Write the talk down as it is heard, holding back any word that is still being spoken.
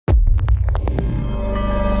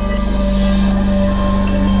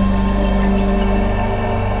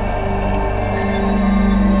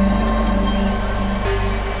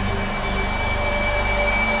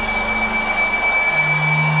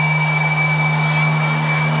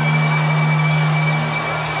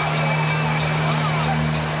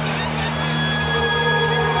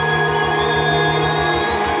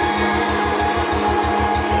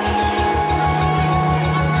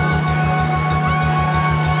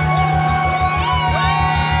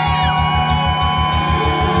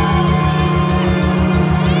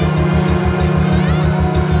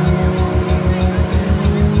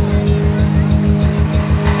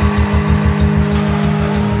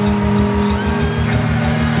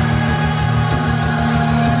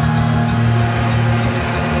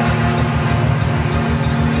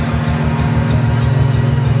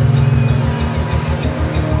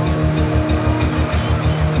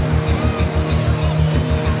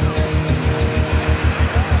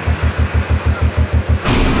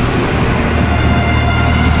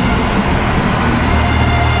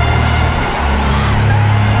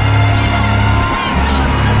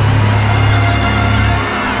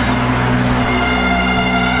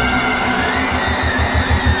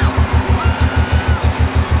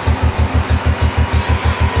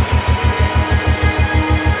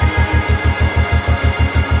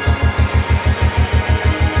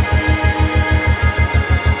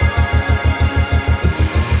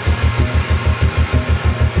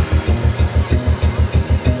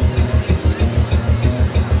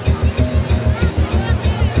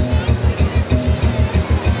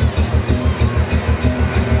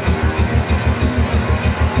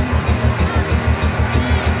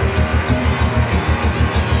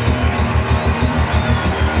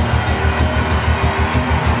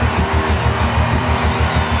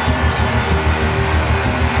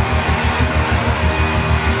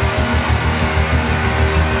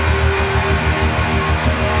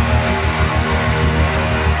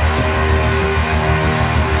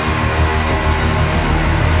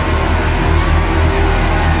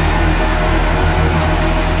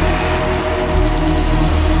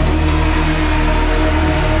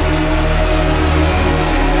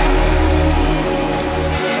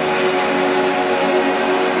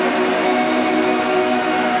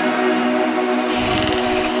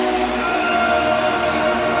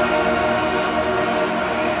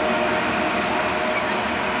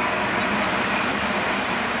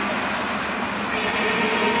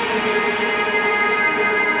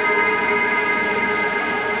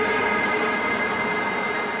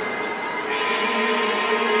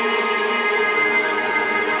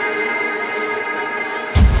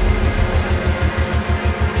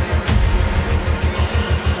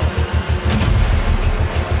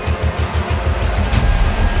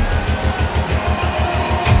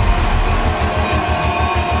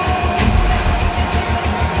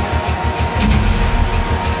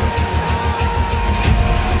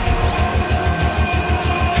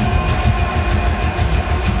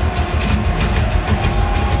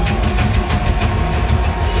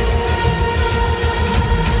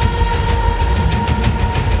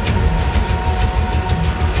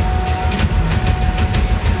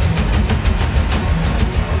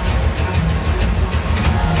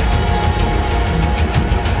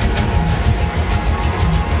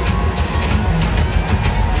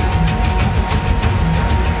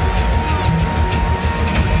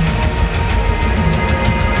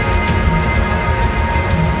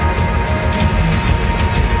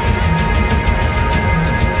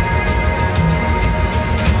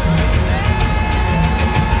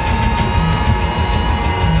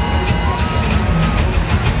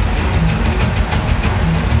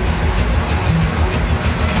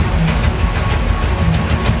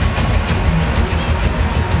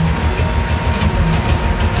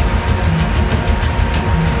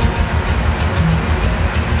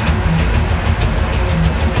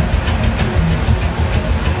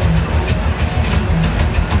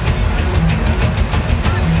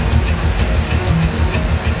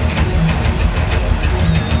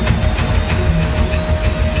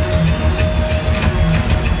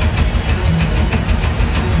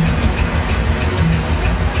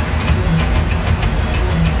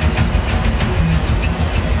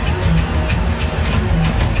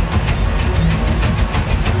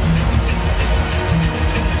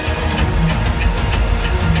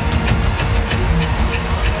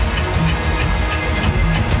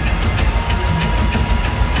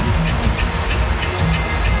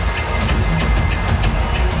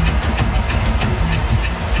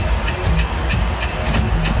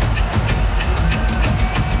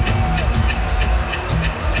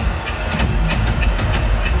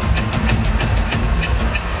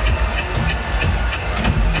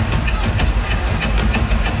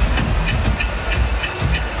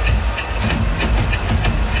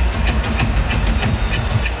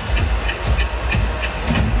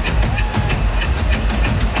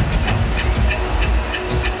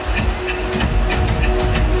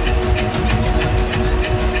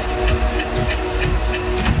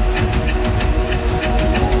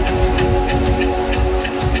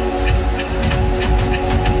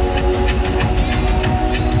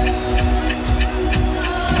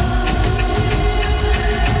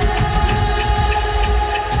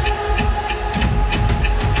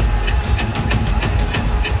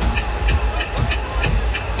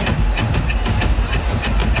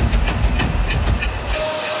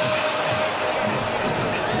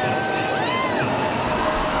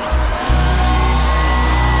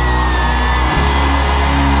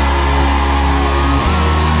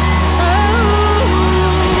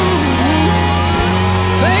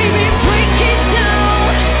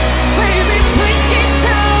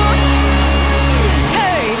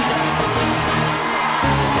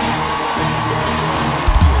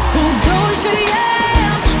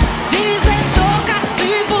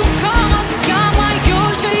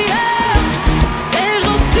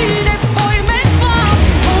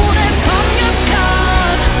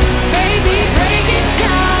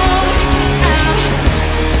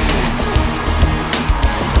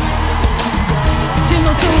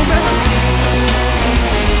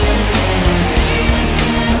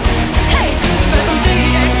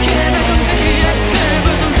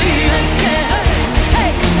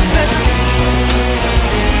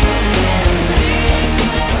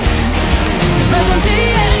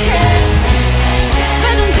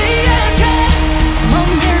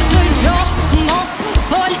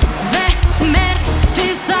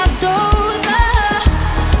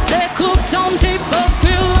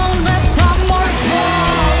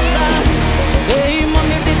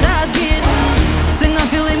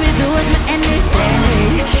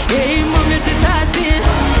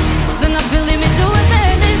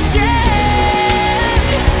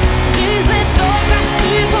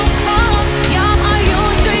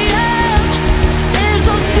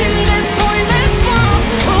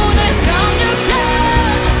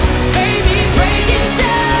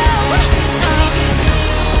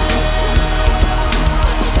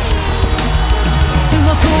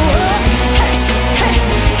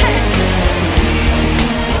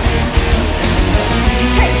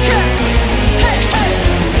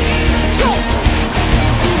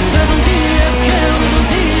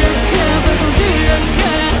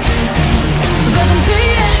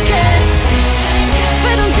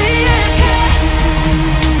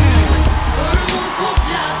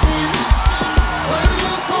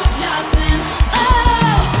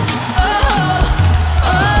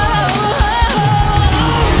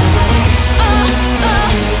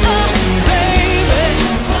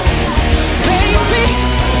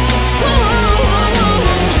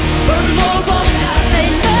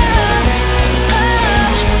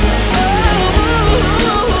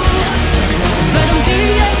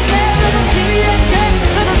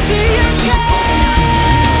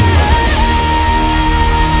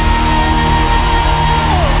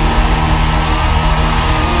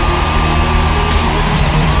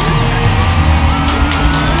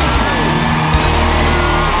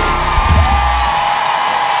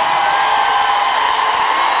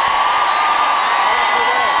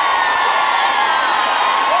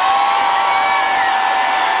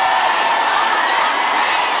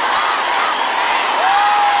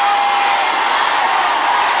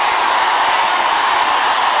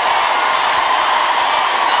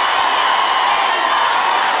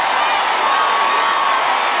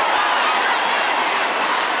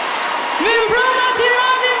mbroma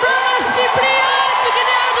Tiranë, mi mbroma Shqipëria që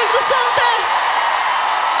keni ardhur këtë sonte.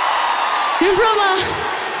 Mi mbroma,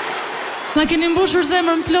 ma keni mbushur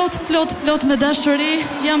zemrën plot me dashuri.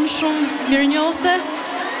 Jam shumë mirënjohëse.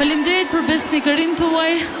 Faleminderit për besnikërinë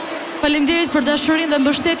tuaj. Faleminderit për dashurinë dhe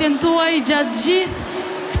mbështetjen tuaj gjatë gjithë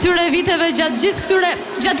këtyre viteve,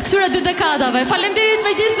 gjatë këtyre 2 dekadave. Faleminderit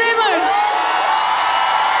me gjithë zemër.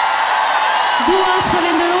 Dua të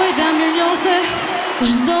falenderoj dhe jam mirënjohëse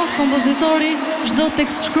çdo kompozitori, çdo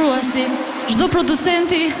tekst shkruasi, çdo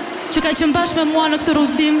producenti që ka qenë bashkë me mua në këtë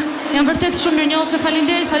rrugtim. Jam vërtet shumë mirënjohëse.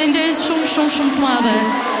 Faleminderit shumë të madhe.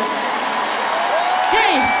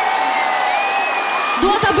 Hey!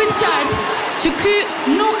 Dua ta bëj të qartë që ky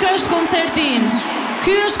nuk është koncerti im.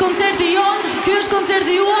 Ky është koncerti jon, ky është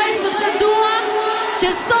koncerti juaj, sepse dua që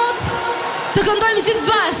sot të këndojmë gjithë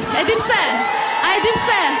bashkë. E di pse? A e di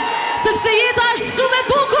pse? Sepse jeta është shumë e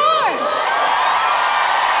bukur.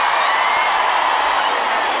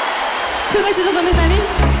 Kënga që do këndoj tani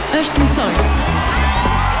është Mësoj.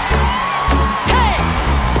 Hey!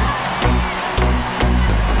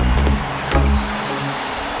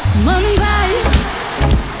 Më mbaj,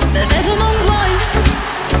 vetëm më mbaj.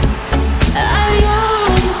 Ajo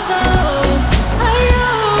mësoj,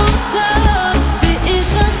 si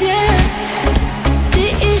isha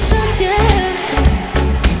tjerë,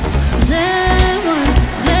 zemër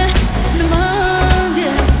dhe në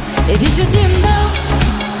mendje. E di që ti më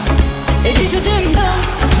do,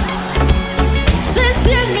 se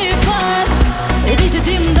s'jemi bashkë. E di që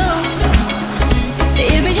ti më do,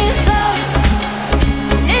 jemi njësoj,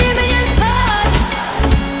 edhe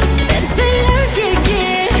se lërgje ke,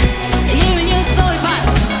 jemi njësoj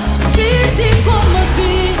bashkë. Shpirti po më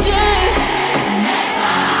digje,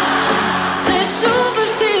 se shumë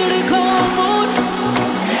vështirë ka unë,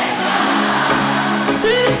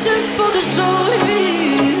 sytë që s'po të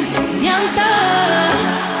shohin janë ta.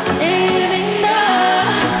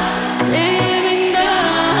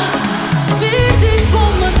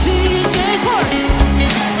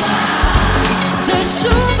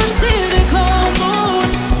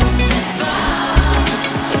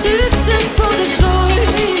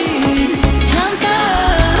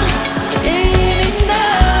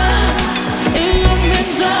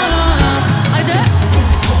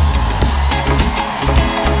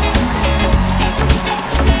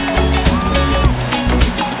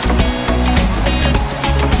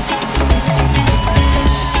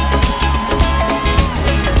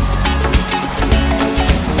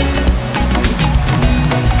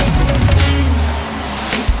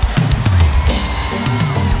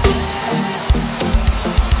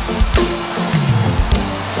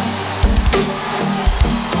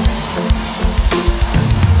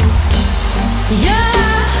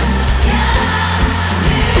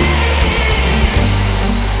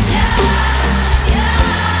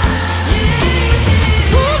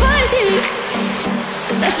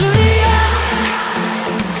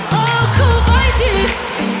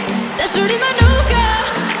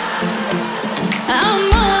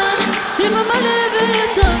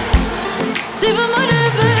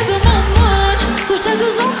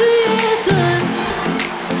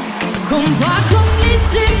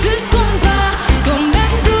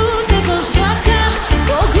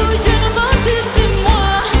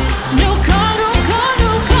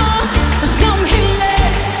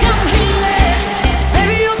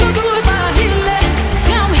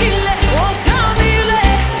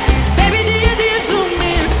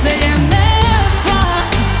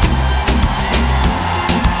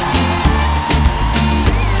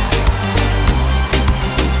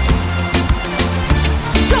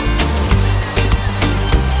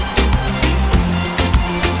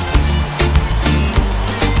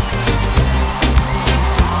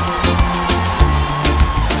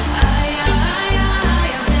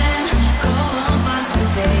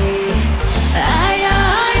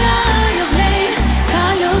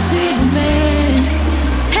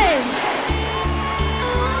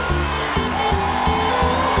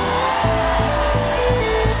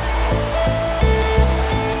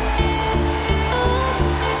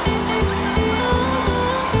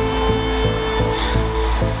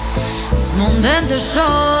 S'mundem të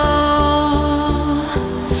shoh,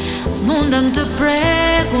 s'mundem të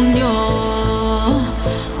prek unë jo.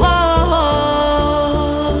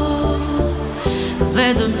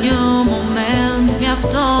 Vetëm një moment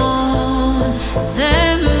mjafton dhe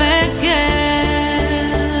me ke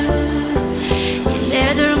një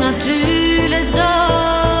letër nga ty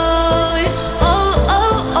lexoj.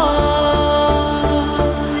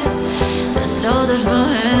 Dhe s'lodhesh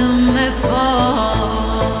bëhem me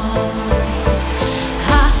fort.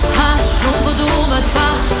 Ha, ha, shumë po du me t'pa.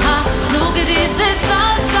 Ha, nuk e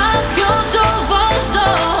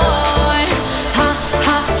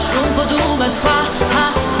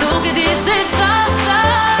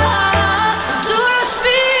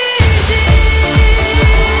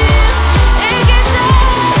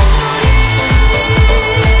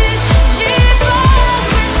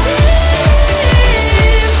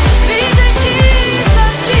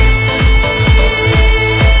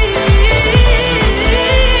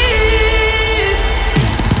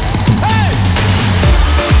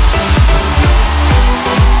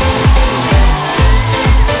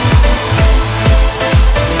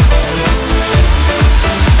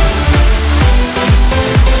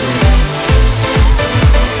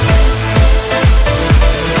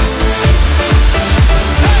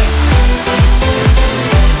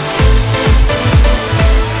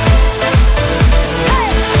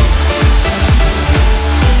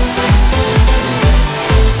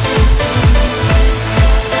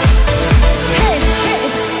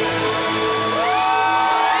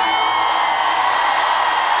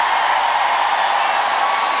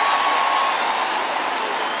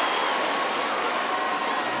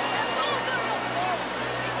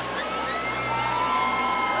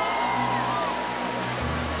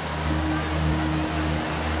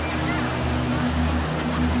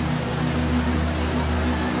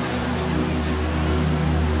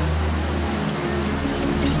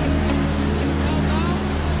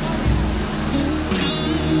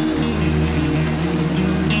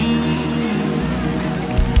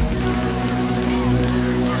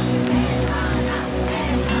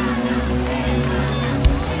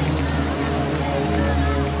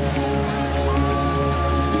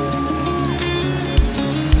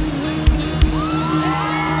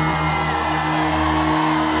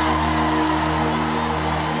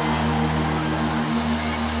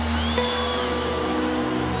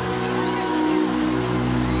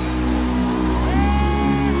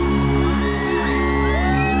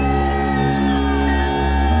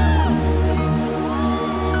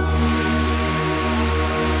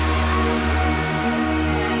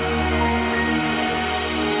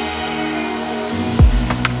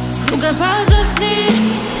Nuk ka pas dashni,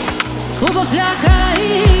 u po flaka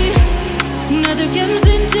I. Në të kem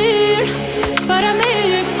zinxhir, para me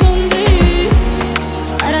e kundi.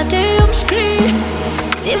 Para te jom shkri,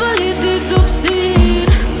 ti valit ti dupsir.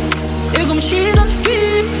 E kom qida t'pi,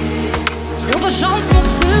 jo pa shans më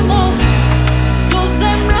të thymos. Po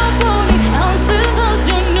zemra poni, anë se tas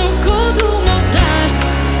një nuk o du më dasht.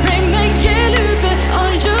 Prej me je lype,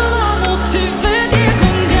 anë gjëlla mo ty veti e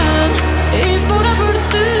kom gjan. I puna për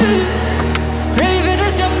ty, prej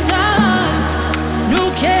vetes jam dal.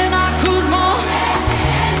 Nuk kena kur mo,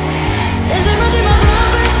 se zemra ti ma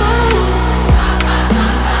vrabe fu.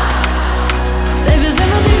 Baby,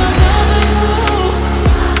 zemra ti ma vrabe fu.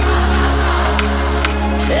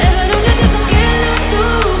 Edhe nuk e ti sa m'kellë tu.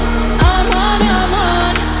 Aman,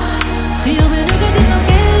 aman. Jo me nuk e ti sa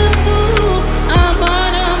m'kellë tu.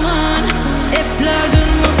 Aman, aman. E plagën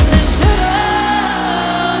mos se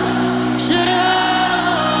shëron.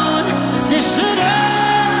 Shëron. Se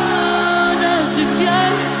shëron. Asnjë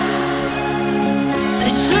fjalë. Se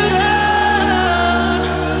shëron.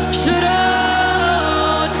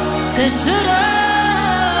 Shëron. Se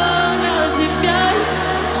shëron. Asnjë fjalë.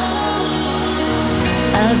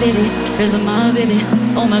 Ah baby, shpeso ma baby.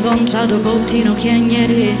 Oh my god, qa do po ti nuk je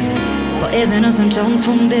njeri. Po edhe nëse më qonë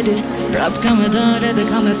fund vetit, prap ka me dare dhe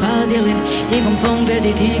ka me pa djelin. I kom fund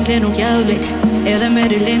vetit I kle nuk javlit, edhe me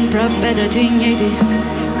rilin prap bete ti njejti.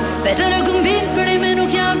 Bete në këmbin për I me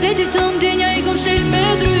nuk javlit, I të ndinja I kom shil me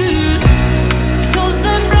dryr. Këto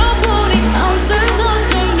zemra poni, anë se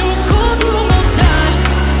daske nuk o du më dasht.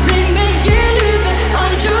 Prej me je lype,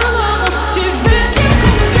 anë gjëlla mo, ty veti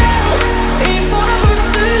kom gjell. I mora për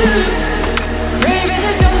ty, prej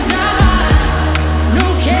vetes jam dal.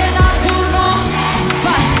 Nuk kena kur mo,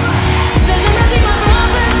 bashk. Se zemra ti ma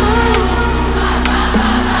vrabe fu.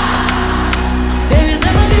 Baby,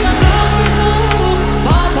 zemra ti ma vrabe fu.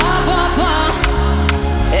 Pa, pa, pa, pa.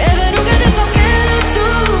 Edhe nuk e ti sa m'kellë tu.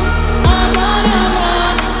 Aman,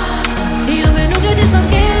 aman. Jo me nuk e ti sa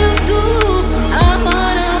m'kellë tu.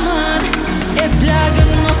 Aman, aman. E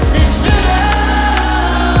plagën mos se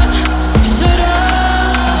shëron.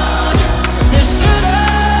 Shëron. Se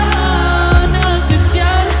shëron. Asnjë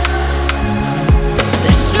fjalë.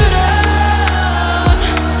 Se shëron.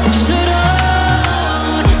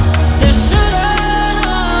 Shëron. Se shëron.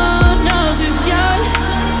 Asnjë fjalë.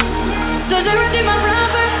 Se zemra ti ma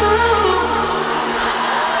vrabe fu.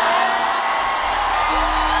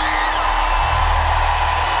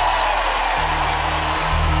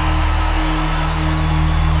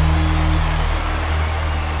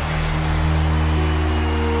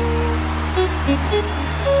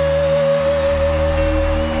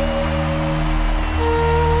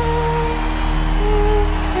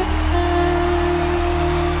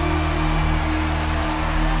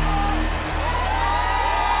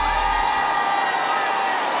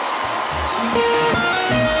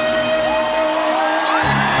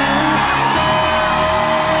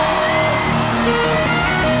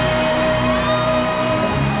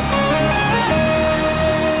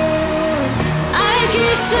 Ai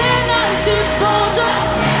kishe në të botë.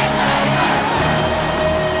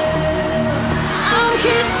 Am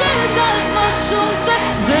kishe dash ma shumë se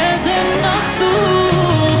vete në thu.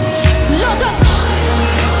 Lotët.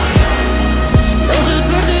 Lotët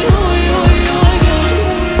për ty uj, uj, uj, uj.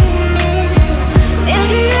 E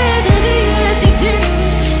di dit,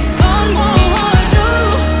 kanë mo harru.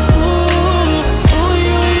 Uj,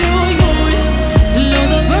 uj, uj, uj.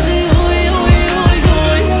 Lotët për ty uj, uj, uj,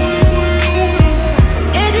 uj.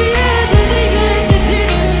 E di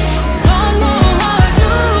dit, kanë mo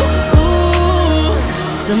harru.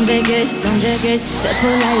 Sëm vegjesh, se po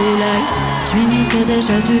laj. Qmini se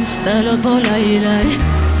desh aty, dhe lot po laj.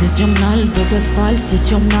 Si s'jom nal, do këtë fal, si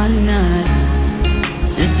s'jom nal.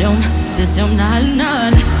 Si s'jom nal.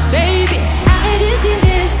 Baby, I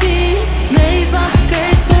desi, me I pas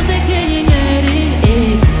krejt, po se ke një njeri.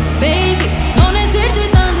 Baby, non e zirti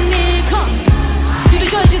tani, kom. Ty të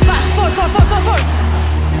gjoj gjithë bashk, for.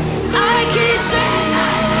 I kishe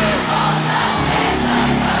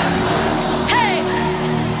Hey!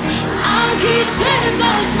 Am kishe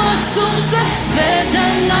dash ma shumë se vete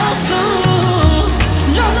në thu.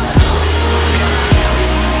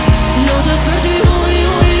 Lotët për ty uj,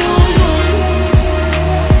 uj, uj, uj.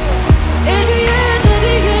 E di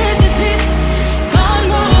dit, kanë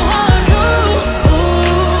mo harru.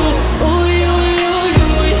 Uj, uj, uj,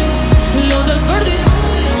 uj. Lotët për ty.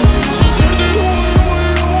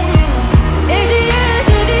 E di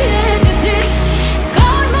dit,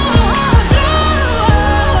 kanë mo harru.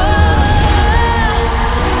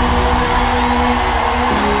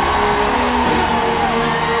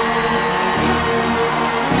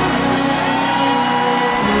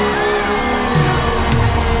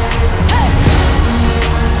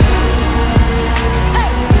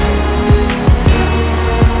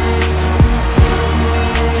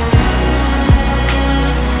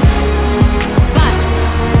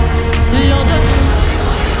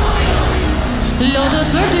 lotët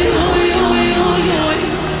për ty, uj, uj, uj, uj.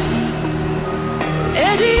 E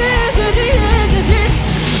di,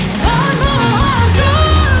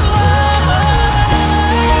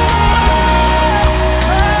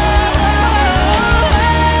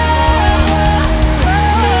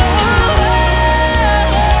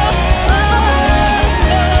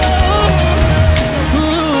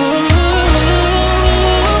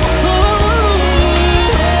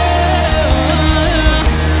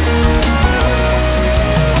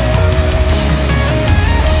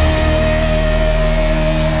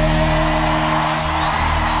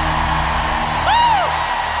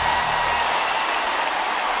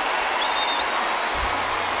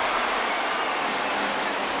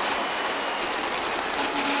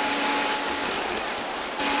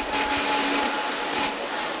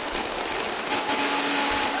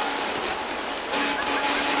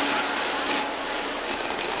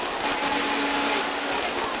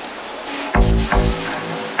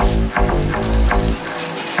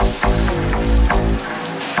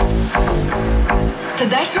 Të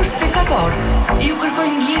dashur spektator, ju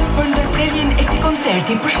kërkojmë ndjesë për ndërprerjen e këtij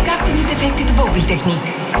koncerti për shkak të një defekti të vogël teknik.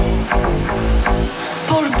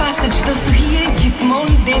 Por pas së çdo stuhie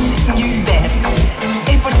gjithmonë del një ylber.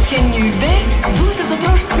 E për të qenë një ylber, duhet të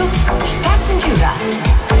zotrosh plot 7 ngjyra.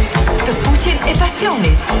 Të kuqen e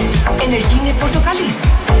pasionit, energjinë e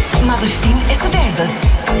portokalisë, madhështinë e së verdhës,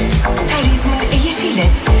 karizmën e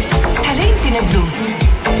jeshiles, talentin e blues,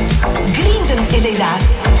 grindën e lejlas,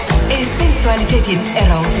 e sensualitetin e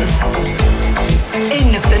rozës. E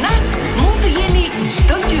në këtë natë mund të jeni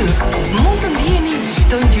çdo ngjyrë, mund të ndjeni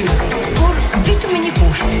çdo ngjyrë, por vetëm me një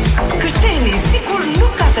kusht. Kërceni sikur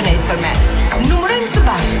nuk ka të nesërme. Numërojmë së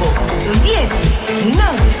bashku. 10,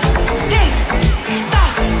 9, 8,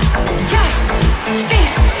 7, 6,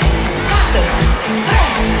 5, 4, 3,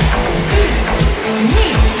 2,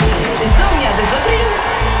 1. Zonja dhe zotrin,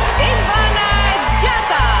 ELVANA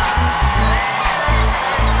GJATA!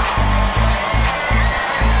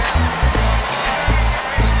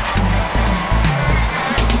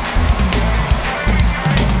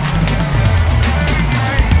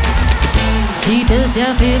 Ditës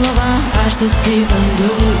ja fillova ashtu si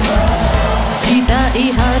pëndu, qita I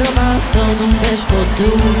harova sot unë vesh po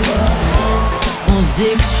du.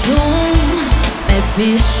 Muzik shumë, me pi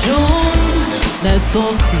shumë, me po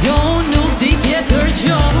jo nuk di tjetër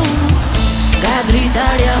gjohë. Ka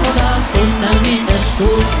dritarja hova Kosta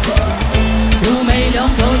Gjylameti, du me I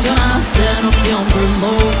lom to gjona se nuk jon për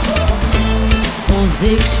mu.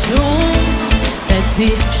 Muzik shumë, me pi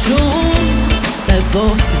shumë, me po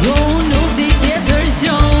jo nuk di tjetër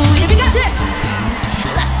gjohë. Jemi gati!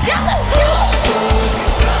 Let's go, let's go!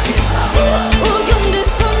 Jom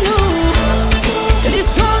disponu,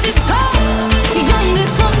 disco, disco. Jom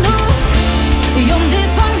disponu, jom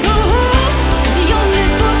disponu, jom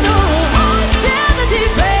disponu. Hajde dhe ti,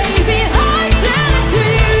 baby, hajde dhe ti.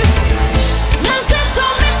 Nëse do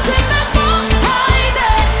me të me po,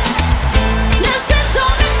 hajde. Nëse do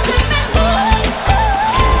me të me po,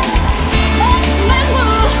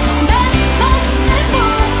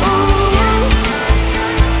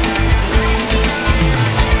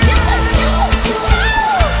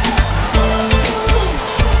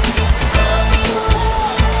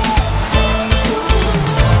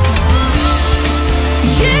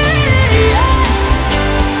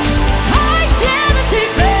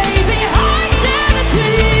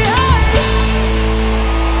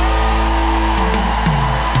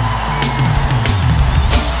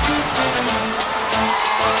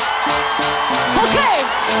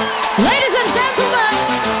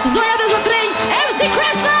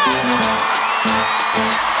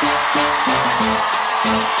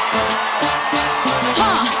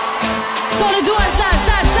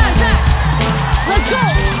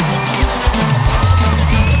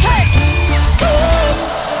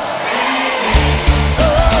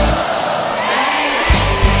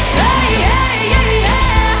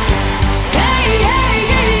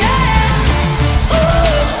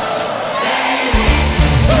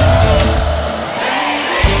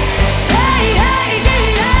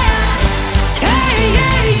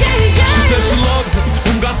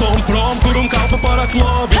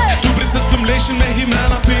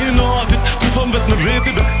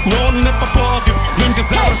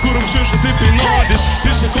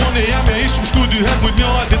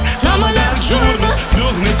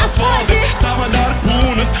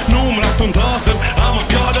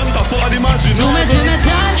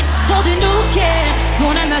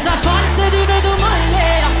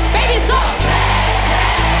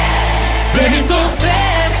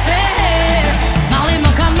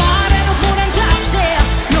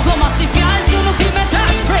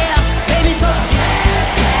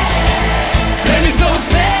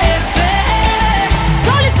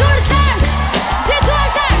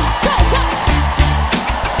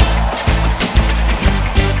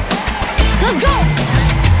 Let's go!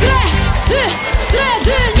 3, 2,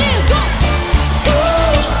 1, go!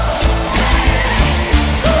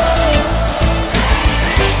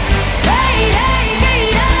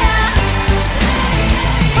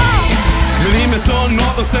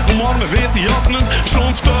 Natën se ku marrë me veti jaknën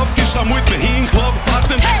Shumë ftoft kisha mujt me hinë klub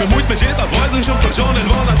partën Me mujt me gjeta vajzën që më përgjon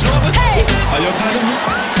ELVANA GJATA Ajo talën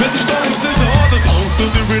me si shtojnë se të hatën Bounce to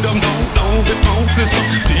the rhythm, down the bounce system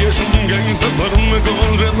Ti e shumë gangsta për me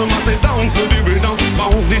gone rhythm I say down to the rhythm,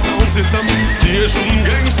 bounce the sound system Ti e shumë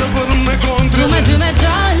gangsta për me gone rhythm Du me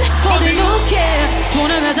dal, po di nuk e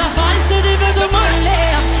S'mone me ta falë se di vetë më le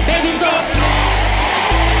Baby so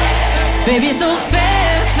Baby so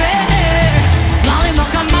fair, fair Më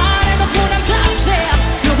ka marrë më punëm të fshea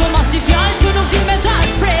Nuk më mas t'i fjallë që nuk ti me ta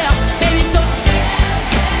shpreja Baby so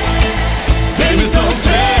Baby so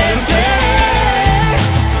fair, fair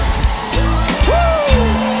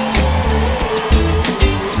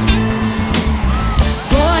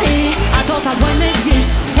Boy, ato ta boj me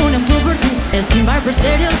visht Punëm të vërtu e si mbarë për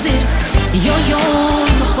seriosisht Jo,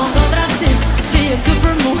 nuk po ndodh rasisht Ti e su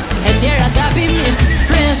për mu, e tjera gabimisht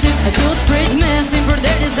Presim, e tu t'prit mesin Për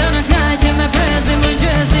deri se në knaqe me presim më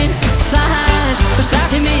gjësin Bash, për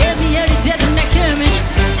shtakimi jemi eri tjetën e kemi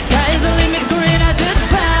Sky is the limit kur i na dy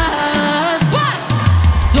t'pash Bash,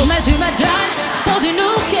 du me ty me dal Po di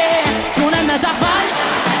nuk e, s'mune me ta fal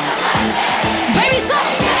Baby so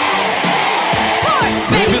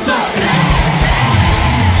Baby so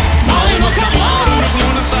Mali më ka marrë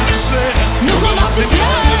Nuk më mas t'i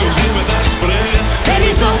fjallë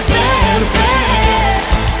Baby so fair, fair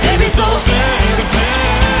Baby so fair, fair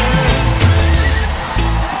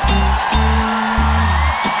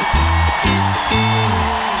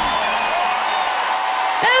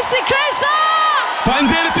Esti Kresha!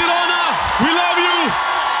 Faleminderit Tirana, we love you!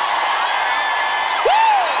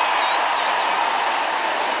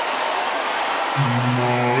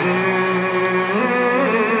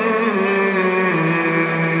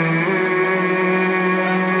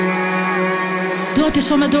 Duhet i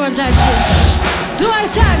shumë me duar t'artë Duar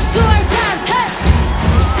t'artë, hey!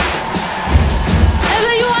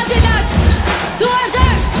 Edhe ju ati lartë Duar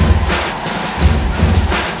t'artë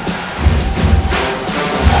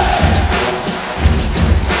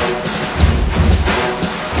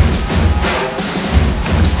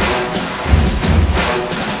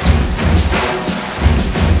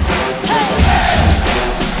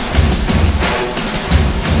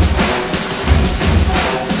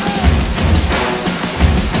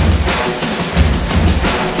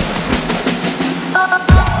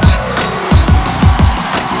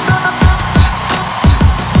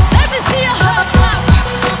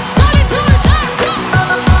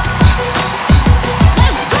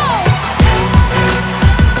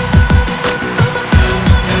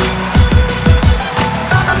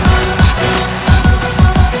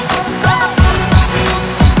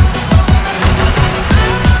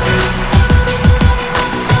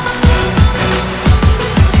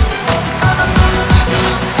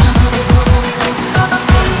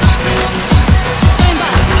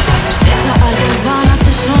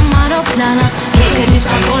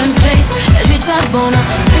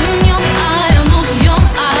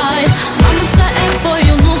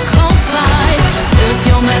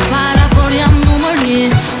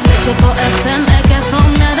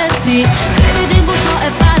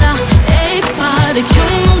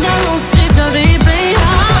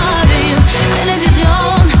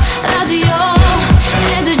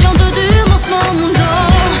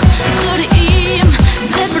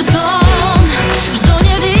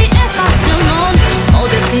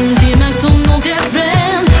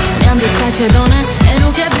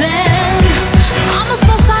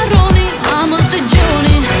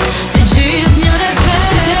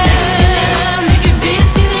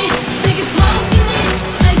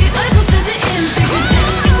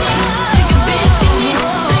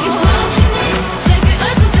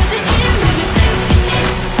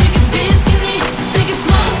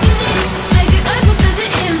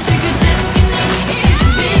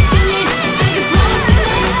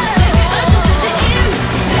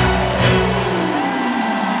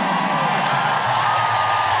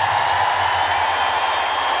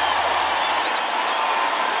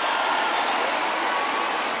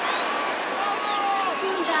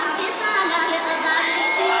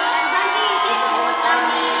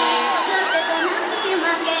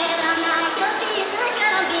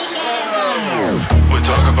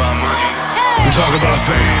We talk about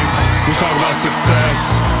fame, we talk about success.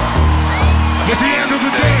 At the end of the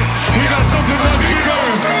day, we got something left to give.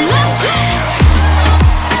 Let's go!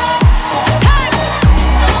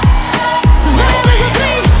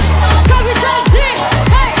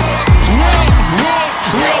 Hey!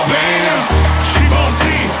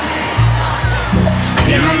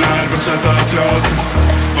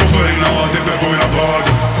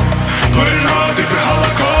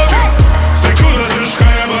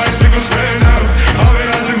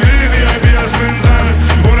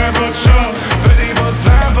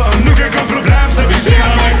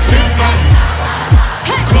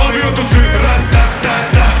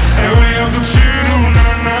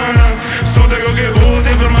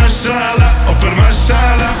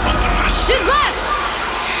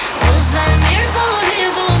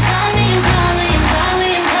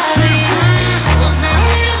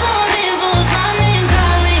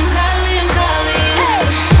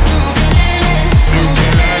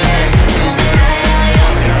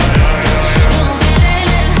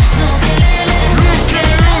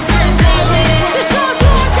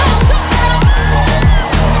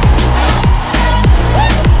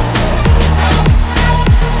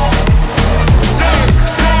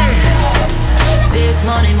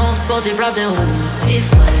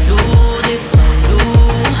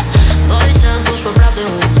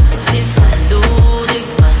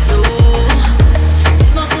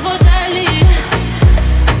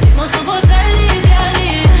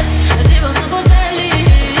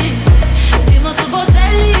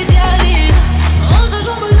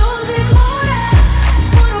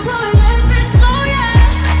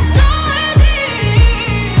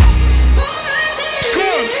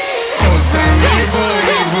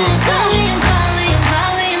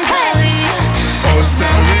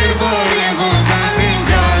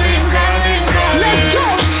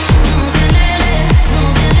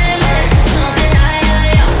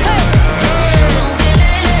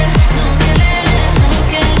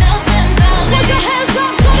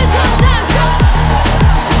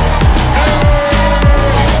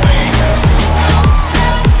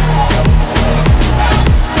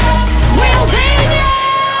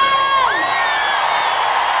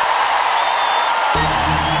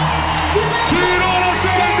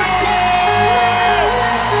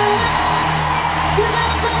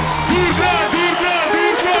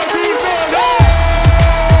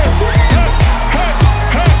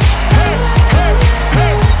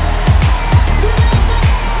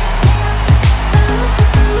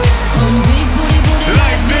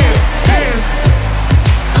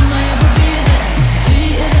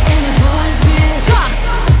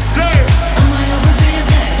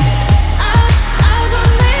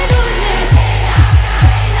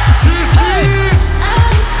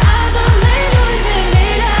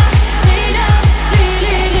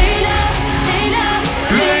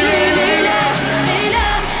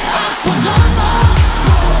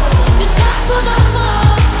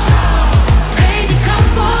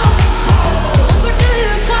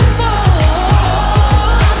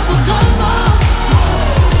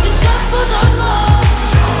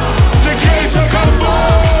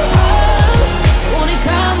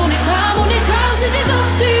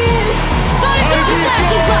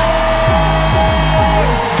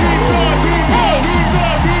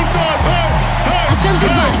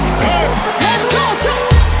 gjithë bashkë. Let's go!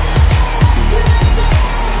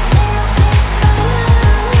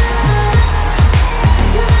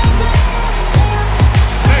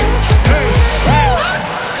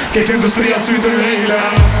 Këtë industria sy të hejla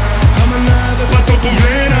Hamëna dhe pa to po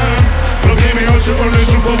vrena Problemi o që por në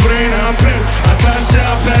shru po vrena Ata që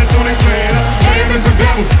apet unë i këmena Frejme se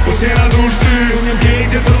devu, po s'jena du shty Unë jem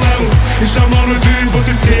gejt jetër level Isha marrë dy, po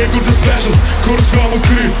t'i si e kur të special Kur s'ka mu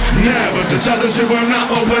kry, never Se qatë që bojmë na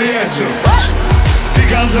operjeqën Ti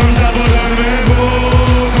kalzëm qa po dër me bo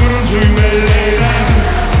Kur unë gjuj me lejra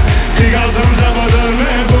Ti kalzëm qa po dër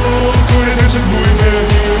me bo Kur e dhe që t'buj me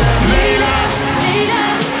lejla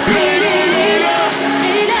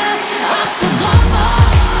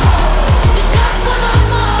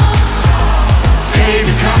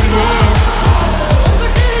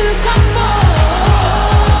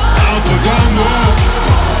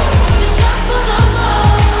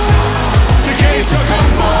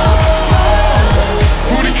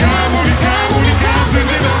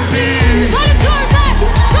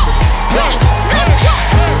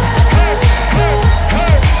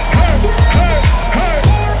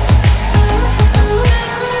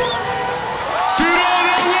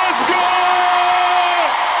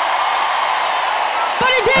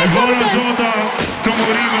ELVANA GJATA,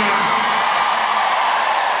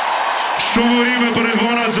 shumërime për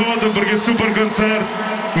ELVANA GJATA për këtë super koncert.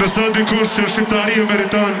 Nëse dikush që shqiptari e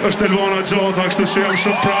meriton, është ELVANA GJATA, kështu që jam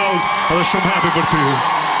shumë proud edhe shumë happy për ty.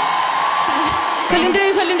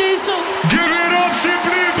 Faleminderit shumë. Give it up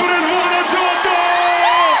Shqipëri për ELVANA GJATA!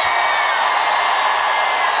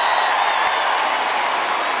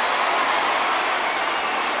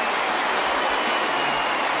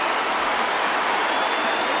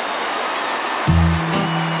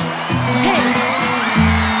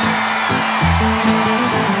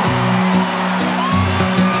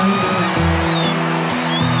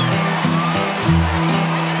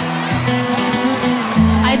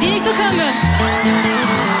 Dini këtë këngën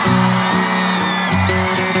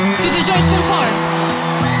Ty dëgjoj shumë fort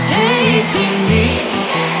Hey, timi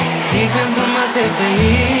Ditëm për më the se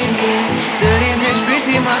ike Sërin të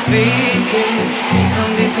shpirti ma fike I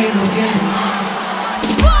kam diti nuk e ma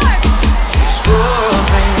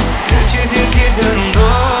Shkove Në qytet tjetër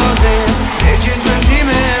ndodhe E gjithë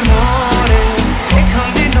mëndime e more E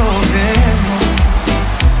kam dit nuk e ma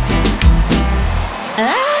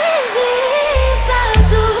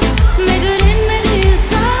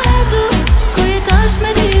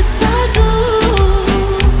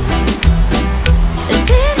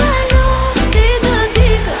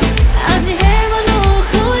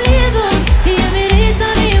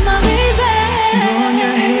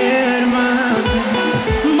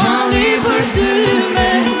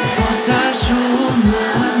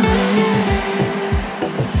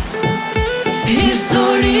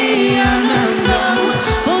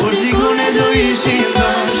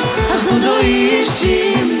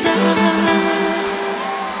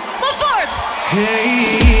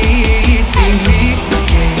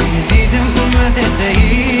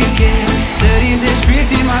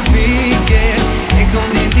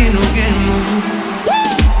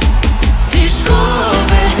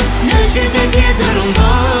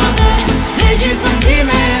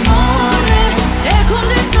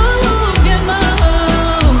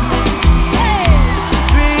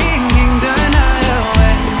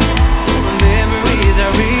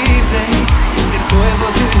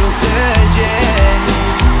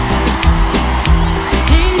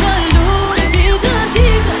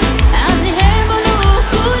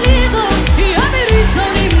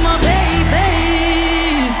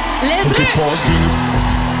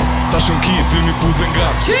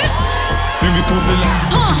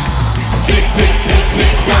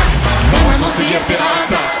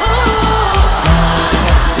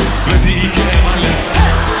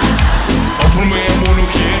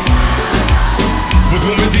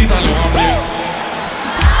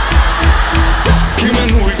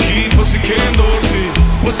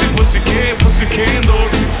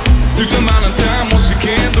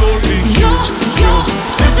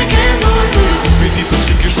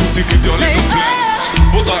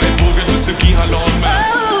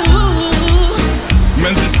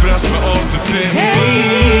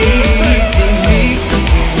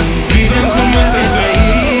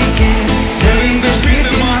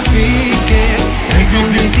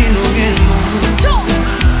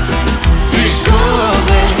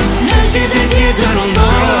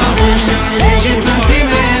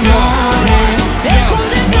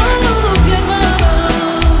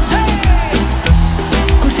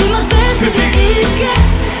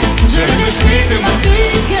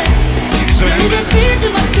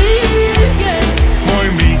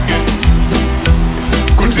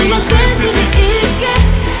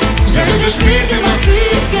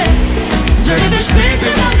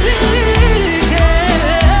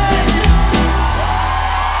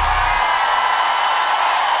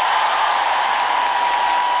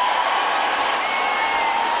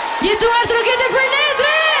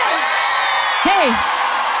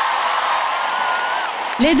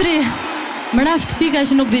Ledri, më raft pika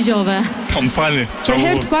që nuk dëgjove. Po më falni. Për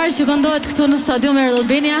herë të parë që këndohet këtu në stadium e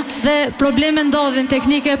Albania dhe probleme ndodhin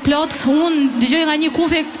teknike plot. Unë dëgjoj nga një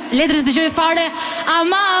kufi, Ledris dëgjoj fare.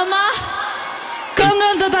 Ama.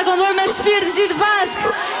 Këngën do ta këndoj me shpirt gjithë bashk,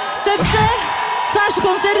 sepse thash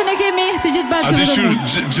koncertin e kemi të gjithë bashkë. A dishur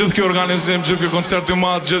gjithë kjo organizim, gjithë kjo koncert i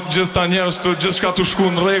madh, gjithë ta njerëz të gjithë shka të shku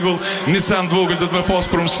në rregull, një send vogël do të më pas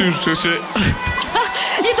për mësysh, kështu që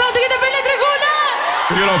Jeton të këtë për Ledri Guna!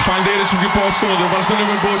 Faleminderit që më ke pasur dhe vazhdoni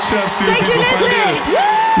me bëhet qef si. Thank you, Ledri!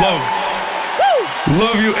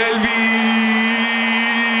 Love you, Elvi!